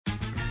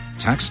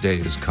Tax day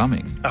is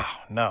coming. Oh,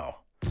 no.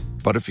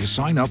 But if you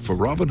sign up for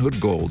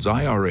Robinhood Gold's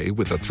IRA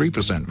with a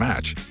 3%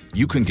 match,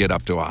 you can get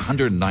up to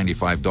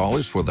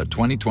 $195 for the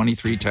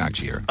 2023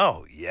 tax year.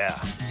 Oh, yeah.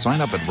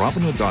 Sign up at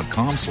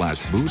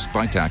Robinhood.com/boost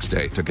by tax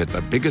day to get the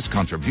biggest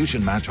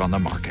contribution match on the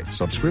market.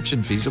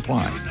 Subscription fees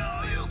apply.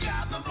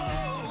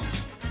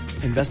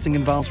 Investing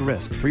involves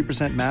risk.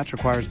 3% match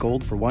requires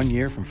gold for 1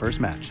 year from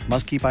first match.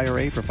 Must keep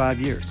IRA for 5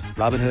 years.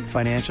 Robinhood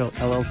Financial,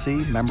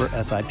 LLC, member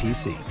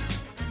SIPC.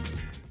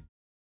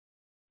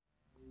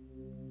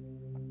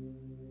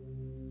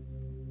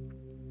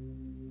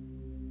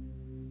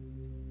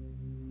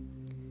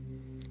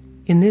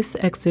 In this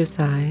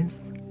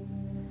exercise,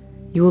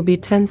 you will be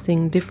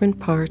tensing different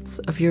parts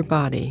of your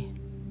body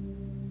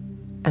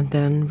and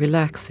then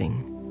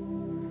relaxing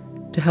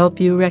to help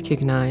you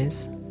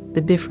recognize the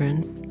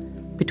difference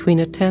between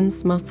a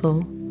tense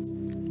muscle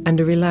and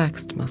a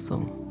relaxed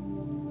muscle.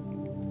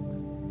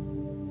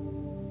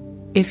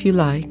 If you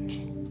like,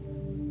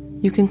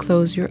 you can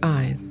close your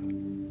eyes.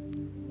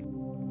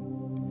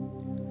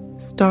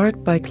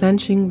 Start by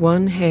clenching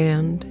one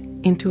hand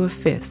into a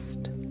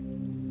fist.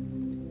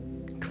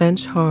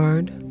 Clench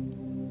hard.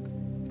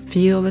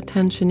 Feel the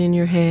tension in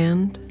your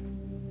hand.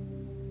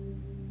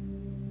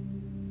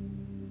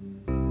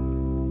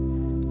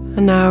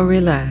 And now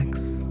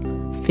relax.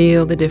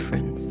 Feel the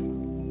difference.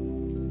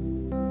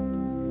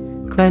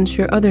 Clench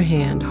your other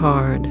hand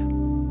hard.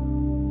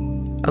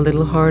 A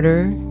little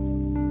harder.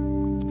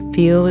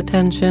 Feel the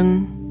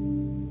tension.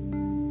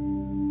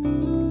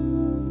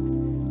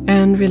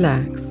 And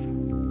relax.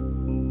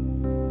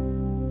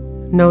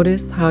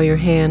 Notice how your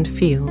hand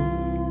feels.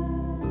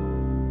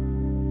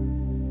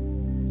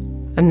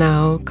 And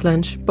now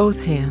clench both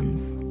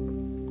hands.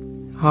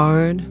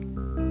 Hard,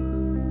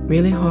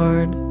 really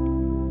hard.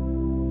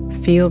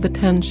 Feel the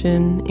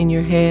tension in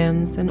your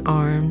hands and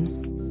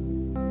arms.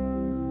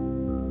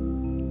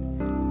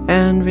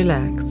 And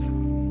relax.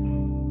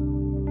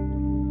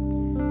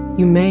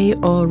 You may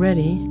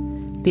already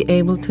be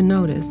able to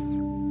notice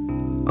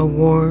a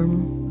warm,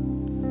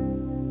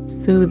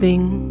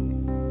 soothing,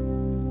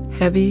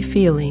 heavy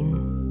feeling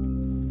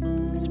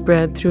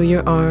spread through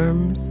your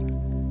arms,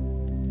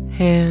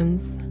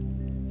 hands,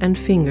 and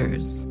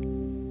fingers,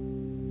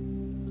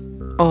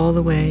 all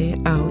the way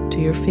out to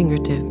your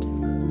fingertips.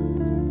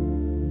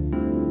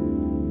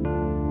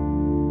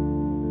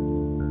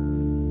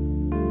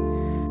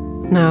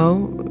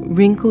 Now,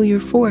 wrinkle your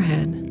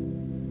forehead.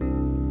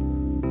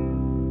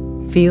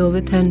 Feel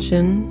the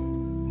tension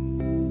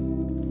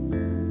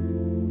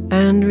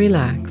and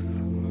relax.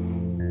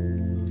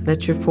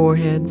 Let your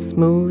forehead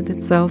smooth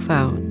itself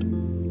out.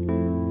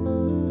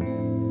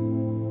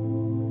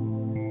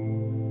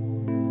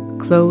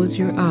 Close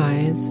your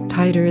eyes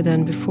tighter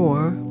than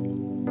before.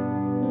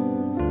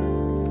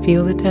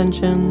 Feel the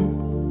tension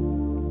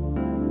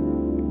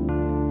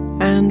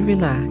and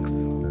relax.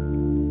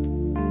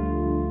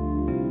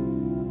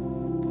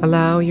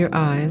 Allow your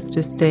eyes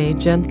to stay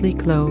gently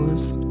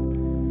closed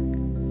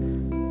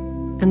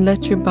and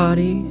let your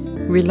body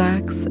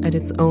relax at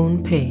its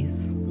own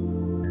pace.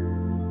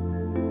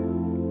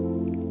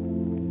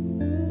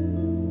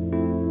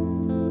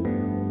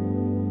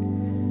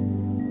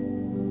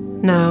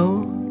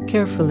 Now,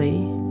 carefully,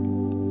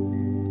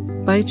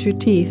 bite your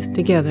teeth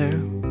together.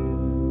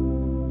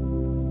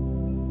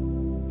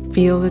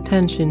 Feel the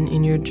tension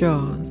in your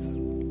jaws.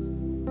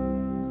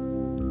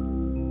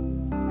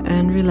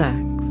 And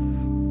relax.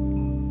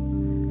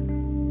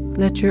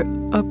 Let your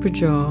upper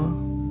jaw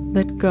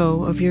let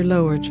go of your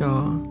lower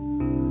jaw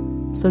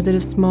so that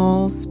a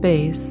small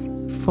space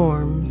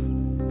forms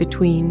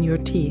between your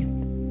teeth.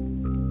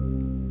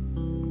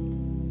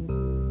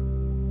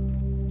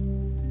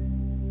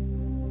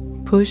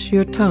 Push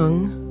your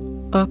tongue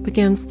up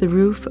against the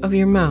roof of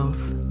your mouth.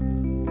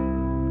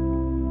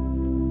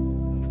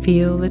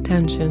 Feel the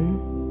tension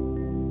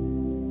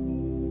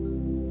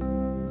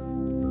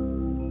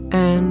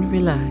and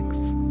relax.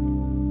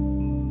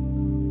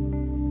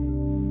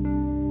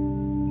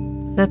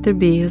 Let there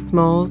be a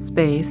small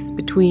space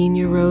between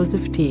your rows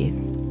of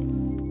teeth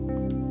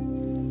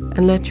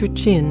and let your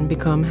chin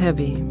become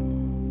heavy.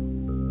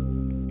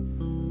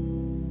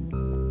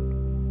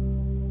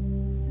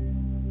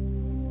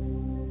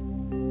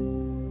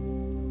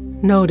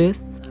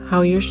 Notice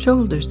how your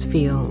shoulders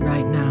feel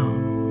right now.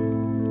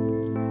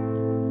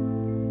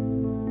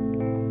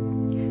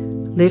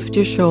 Lift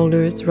your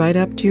shoulders right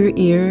up to your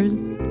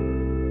ears.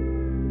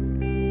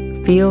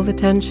 Feel the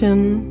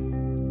tension.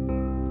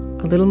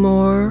 A little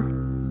more.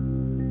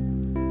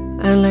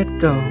 And let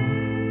go.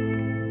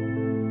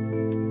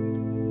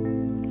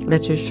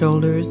 Let your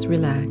shoulders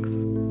relax.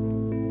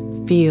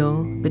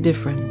 Feel the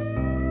difference.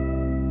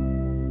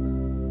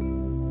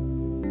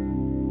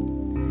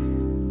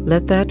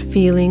 Let that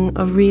feeling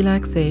of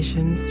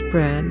relaxation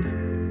spread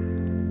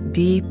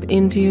deep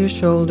into your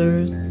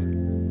shoulders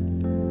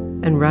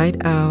and right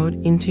out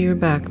into your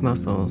back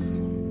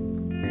muscles.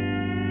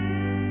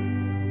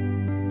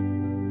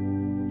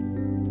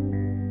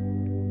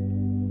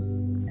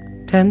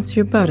 Tense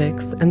your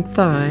buttocks and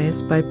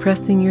thighs by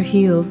pressing your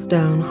heels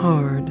down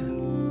hard.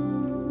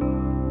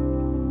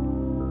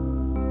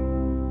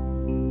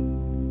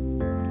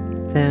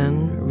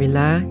 Then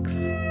relax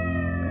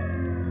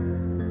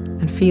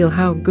and feel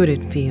how good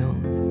it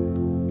feels.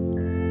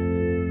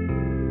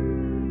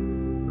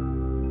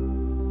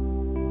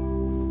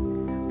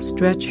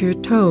 Stretch your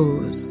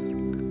toes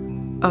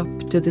up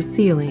to the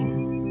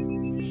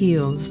ceiling,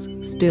 heels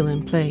still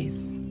in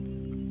place.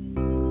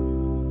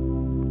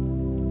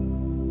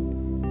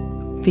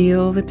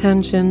 Feel the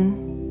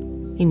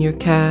tension in your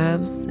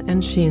calves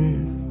and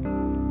shins.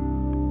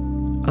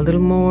 A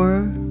little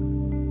more,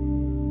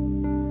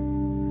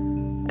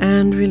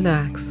 and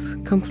relax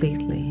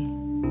completely,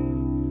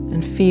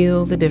 and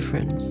feel the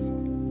difference.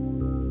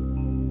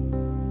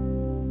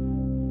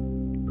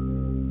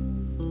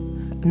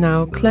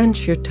 Now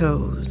clench your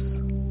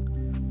toes.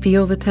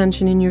 Feel the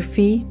tension in your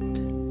feet.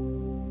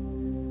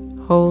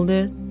 Hold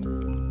it,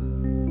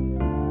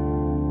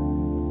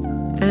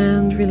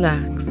 and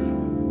relax.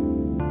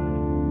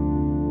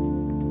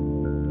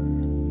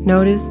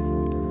 Notice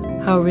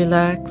how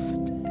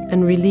relaxed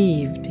and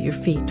relieved your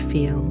feet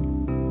feel.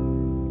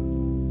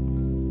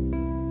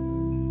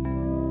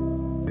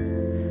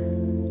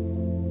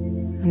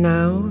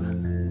 Now,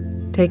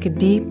 take a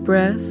deep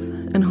breath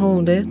and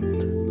hold it.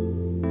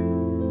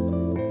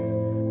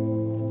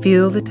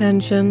 Feel the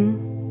tension.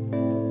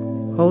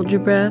 Hold your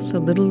breath a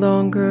little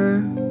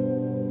longer.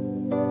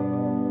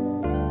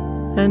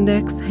 And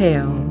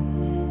exhale.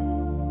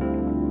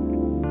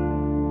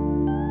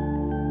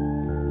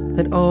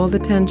 Let all the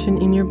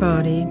tension in your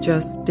body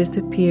just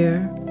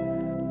disappear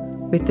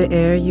with the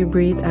air you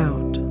breathe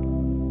out.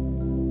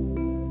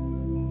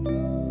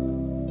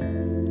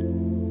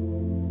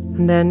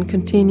 And then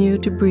continue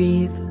to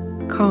breathe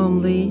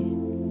calmly,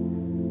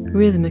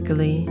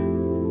 rhythmically,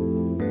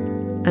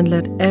 and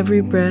let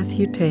every breath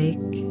you take,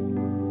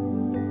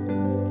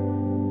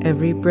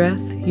 every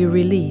breath you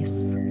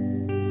release,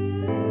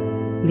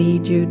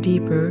 lead you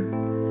deeper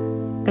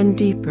and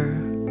deeper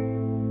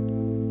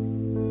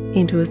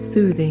into a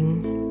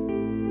soothing,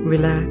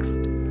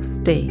 relaxed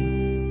state.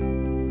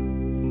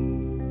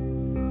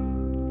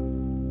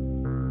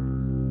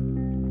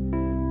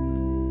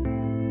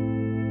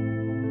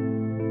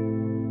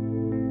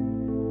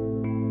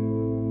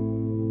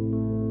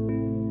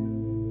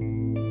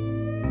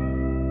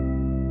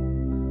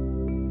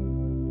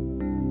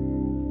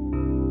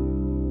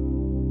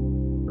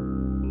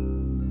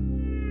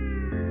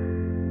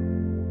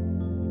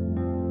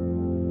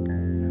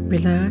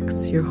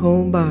 Relax your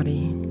whole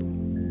body.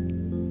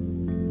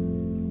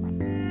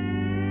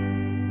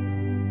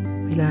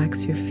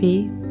 Relax your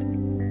feet,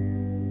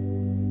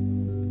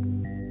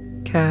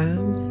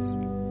 calves,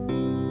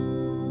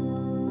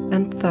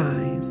 and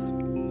thighs.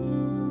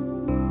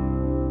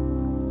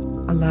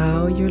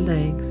 Allow your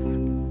legs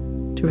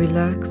to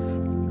relax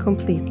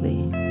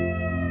completely.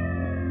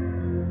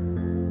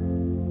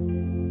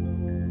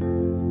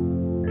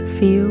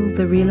 Feel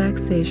the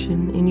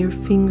relaxation in your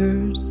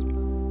fingers,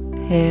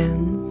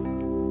 hands,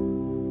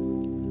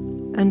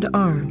 and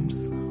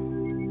arms.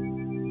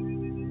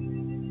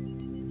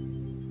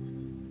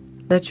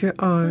 Let your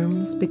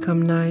arms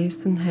become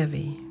nice and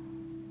heavy.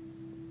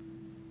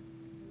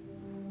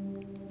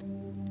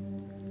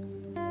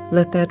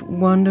 Let that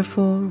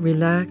wonderful,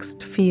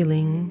 relaxed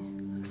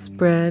feeling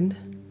spread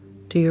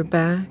to your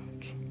back,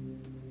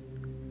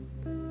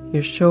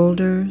 your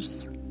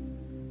shoulders,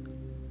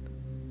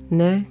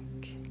 neck,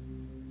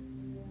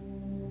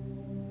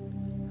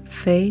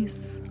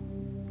 face,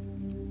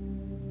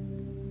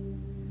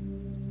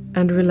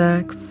 and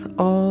relax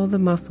all the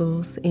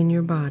muscles in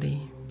your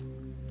body.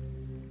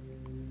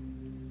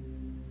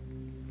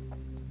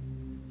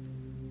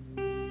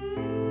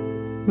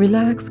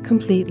 Relax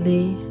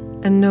completely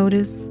and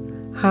notice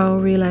how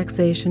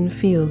relaxation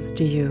feels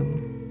to you.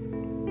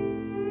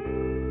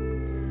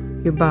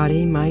 Your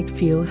body might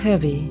feel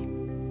heavy,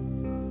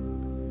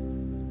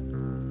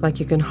 like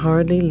you can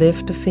hardly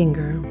lift a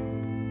finger.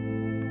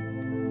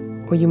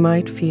 Or you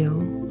might feel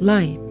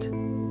light,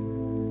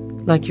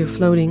 like you're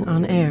floating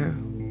on air.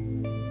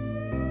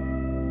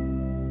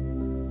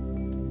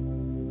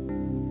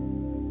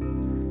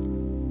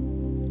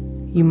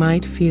 You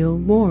might feel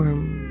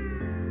warm.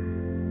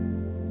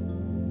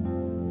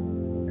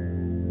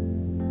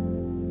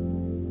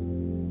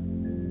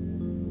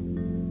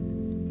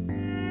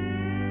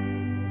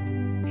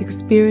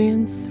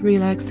 Experience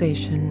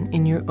relaxation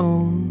in your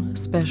own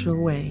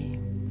special way.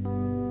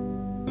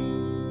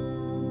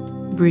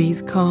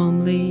 Breathe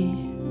calmly,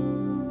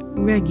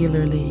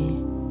 regularly,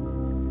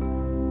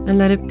 and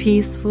let a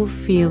peaceful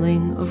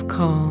feeling of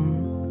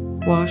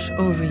calm wash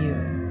over you.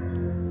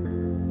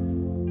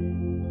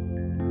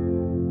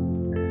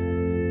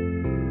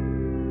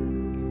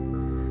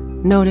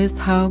 Notice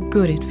how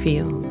good it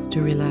feels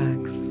to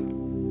relax,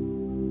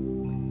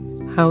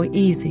 how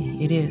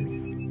easy it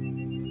is.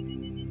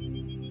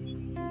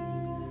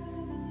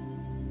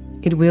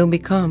 It will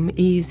become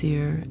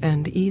easier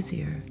and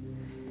easier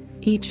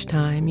each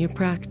time you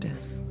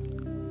practice.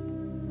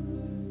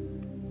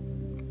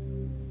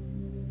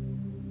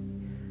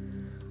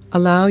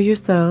 Allow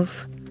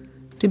yourself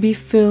to be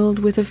filled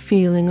with a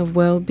feeling of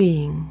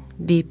well-being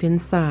deep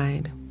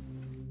inside.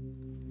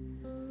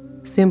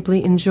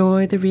 Simply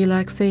enjoy the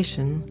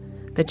relaxation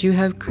that you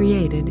have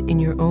created in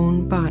your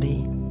own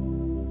body.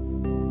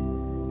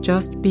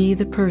 Just be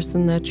the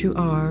person that you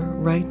are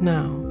right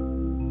now,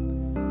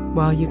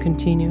 while you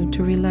continue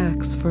to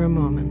relax for a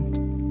moment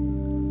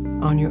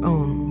on your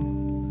own.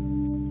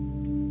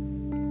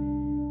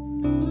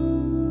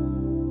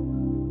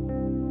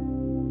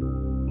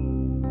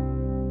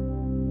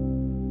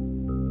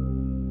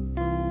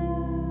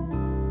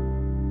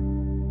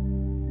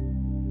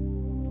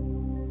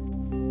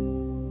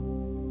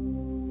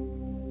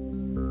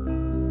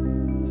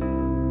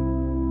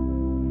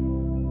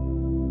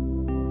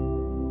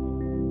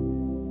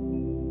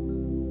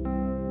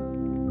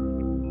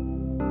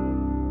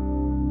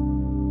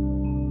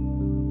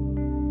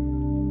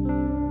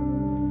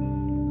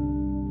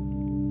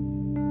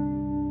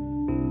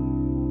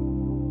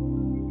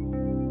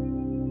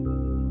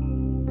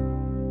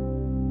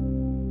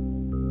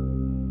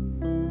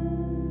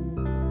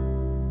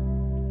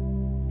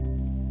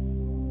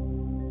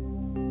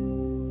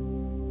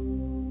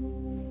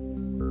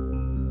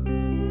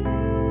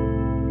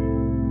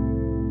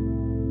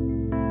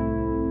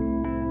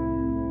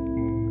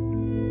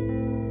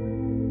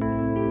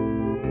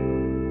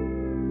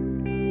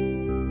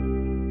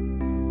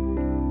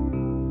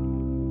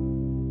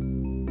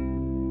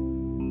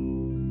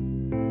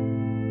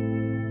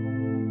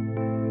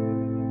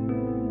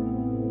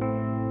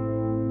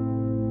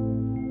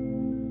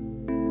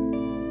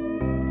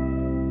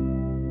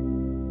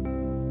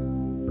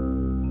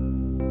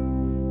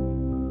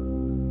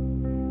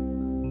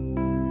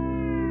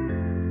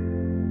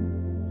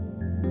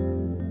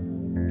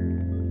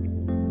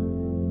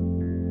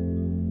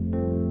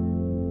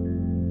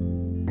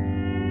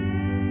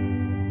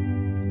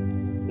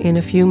 In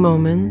a few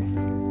moments,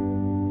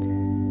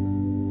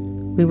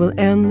 we will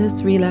end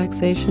this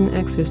relaxation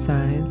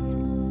exercise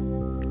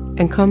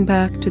and come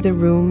back to the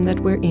room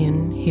that we're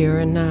in here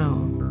and now.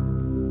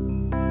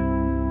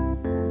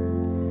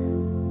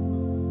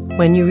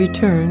 When you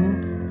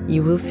return,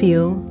 you will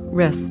feel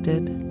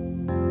rested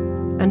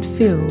and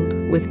filled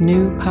with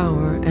new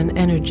power and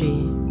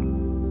energy.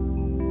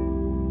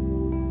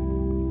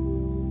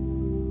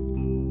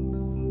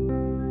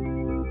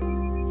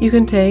 You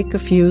can take a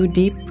few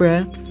deep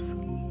breaths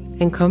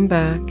and come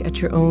back at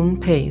your own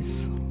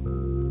pace.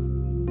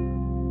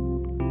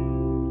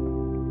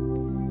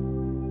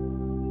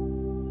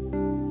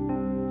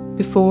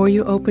 Before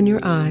you open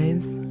your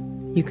eyes,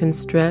 you can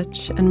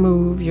stretch and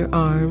move your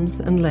arms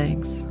and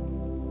legs.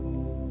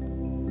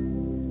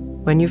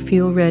 When you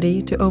feel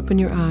ready to open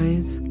your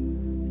eyes,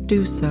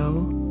 do so,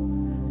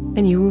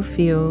 and you will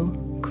feel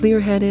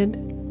clear-headed,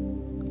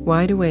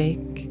 wide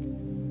awake.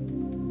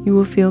 You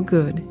will feel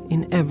good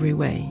in every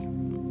way.